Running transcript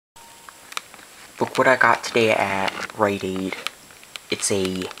Look what I got today at Rite Aid. It's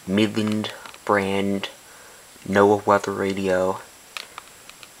a Midland brand NOAA weather radio,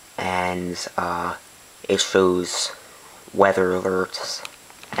 and it shows weather alerts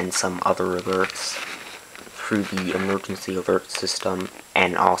and some other alerts through the emergency alert system,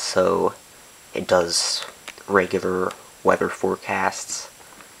 and also it does regular weather forecasts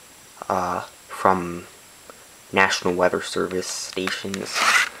from National Weather Service stations.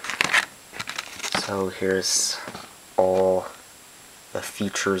 So here's all the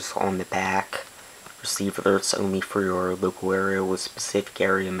features on the back. Receive alerts only for your local area with specific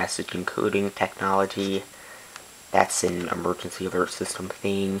area message encoding technology. That's an emergency alert system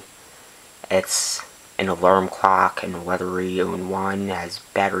thing. It's an alarm clock and a weather radio in one. It has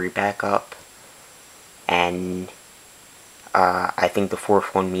battery backup. And I think the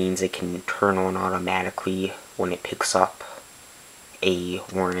fourth one means it can turn on automatically when it picks up a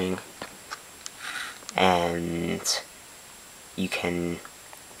warning. And you can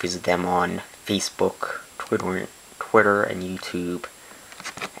visit them on Facebook, Twitter, and YouTube.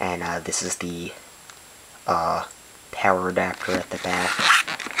 And this is the power adapter at the back.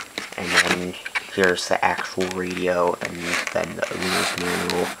 And then here's the actual radio, and then the owner's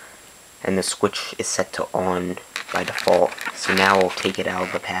manual. And the switch is set to on by default. So now I'll take it out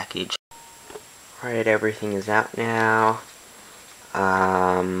of the package. Alright, everything is out now.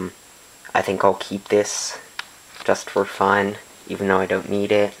 I think I'll keep this just for fun, even though I don't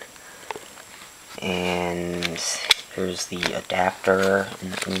need it. And here's the adapter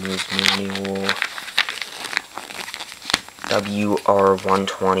and the owner's manual.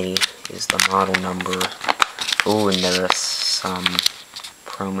 WR120 is the model number. Oh, and there's some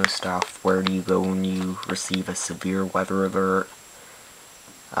promo stuff. Where do you go when you receive a severe weather alert?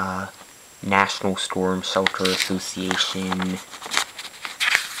 National Storm Shelter Association.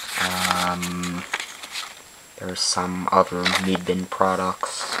 There's some other Midland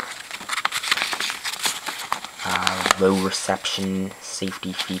products. Low reception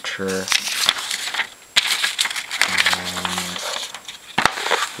safety feature. And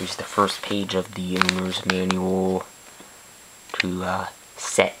here's the first page of the owner's manual to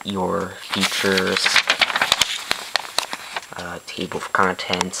set your features. Table of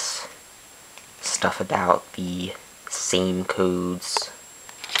contents. Stuff about the same codes.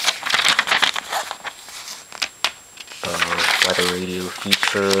 Weather radio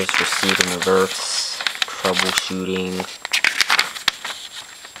features, receiving alerts, troubleshooting,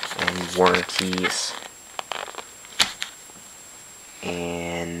 and warranties.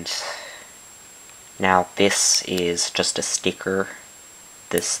 And now this is just a sticker,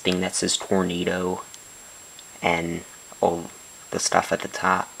 this thing that says tornado, and all the stuff at the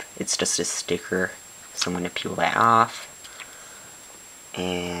top. It's just a sticker, so I'm going to peel that off.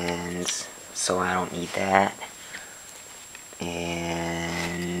 And so I don't need that.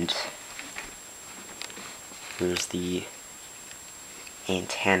 And here's the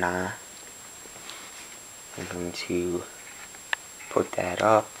antenna. I'm going to put that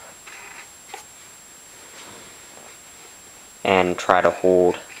up and try to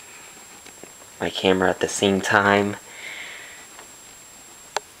hold my camera at the same time.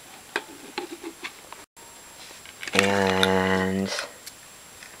 And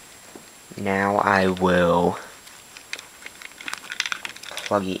now I will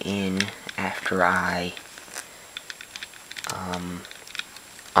plug it in after I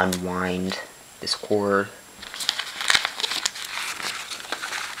unwind this cord.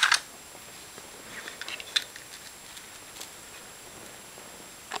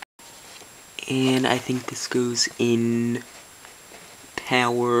 And I think this goes in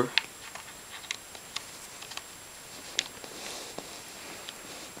power.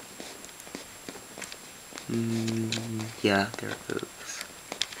 Yeah, there it goes.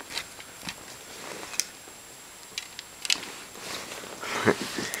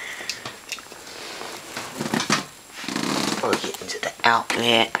 Plug it into the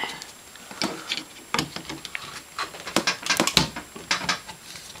outlet.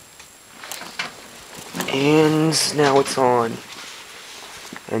 And now it's on.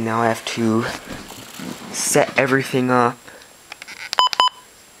 And now I have to set everything up.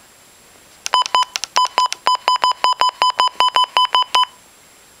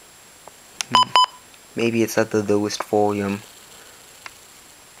 Maybe it's at the lowest volume.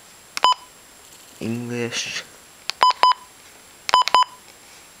 English.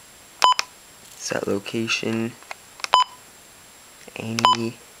 Set location.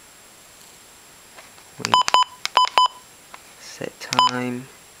 Any. Wait. Set time.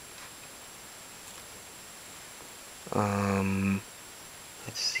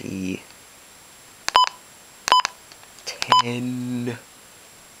 Let's see. 10,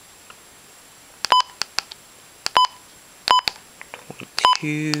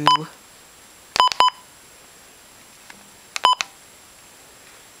 22,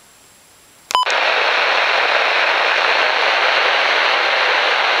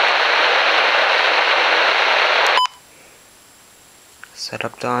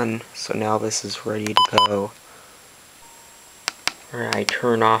 'Setup done. So now this is ready to go. Alright, I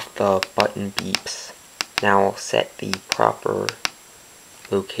turn off the button beeps. Now I'll set the proper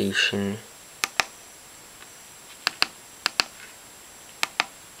location.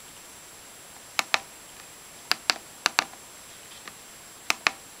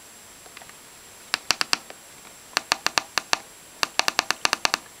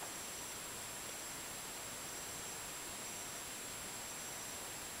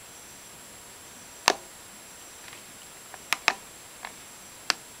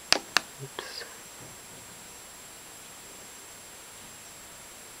 Oops.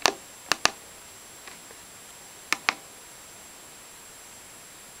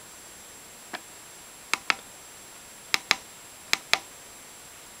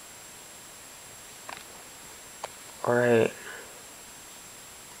 Alright.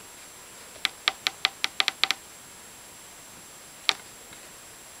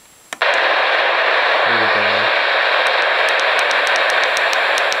 Here we go.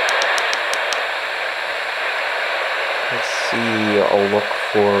 Let's see, I'll look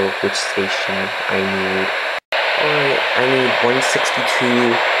for which station I need. Alright, I need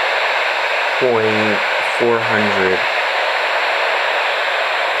 162.400.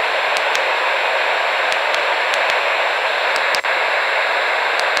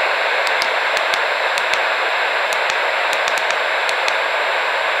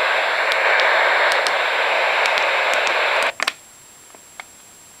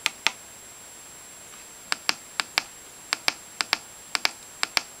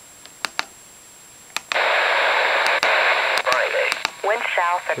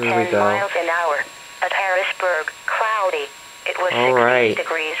 South at 10 miles an hour. At Harrisburg, cloudy. It was 60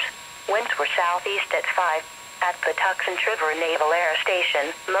 degrees. Winds were southeast at 5. At Patuxent River Naval Air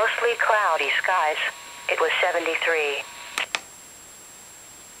Station, mostly cloudy skies. It was 73.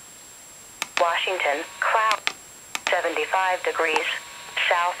 Washington, cloud. 75 degrees.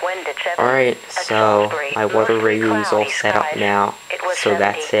 South wind at 7. Alright, so my weather rating is all set up now. So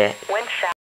that's it.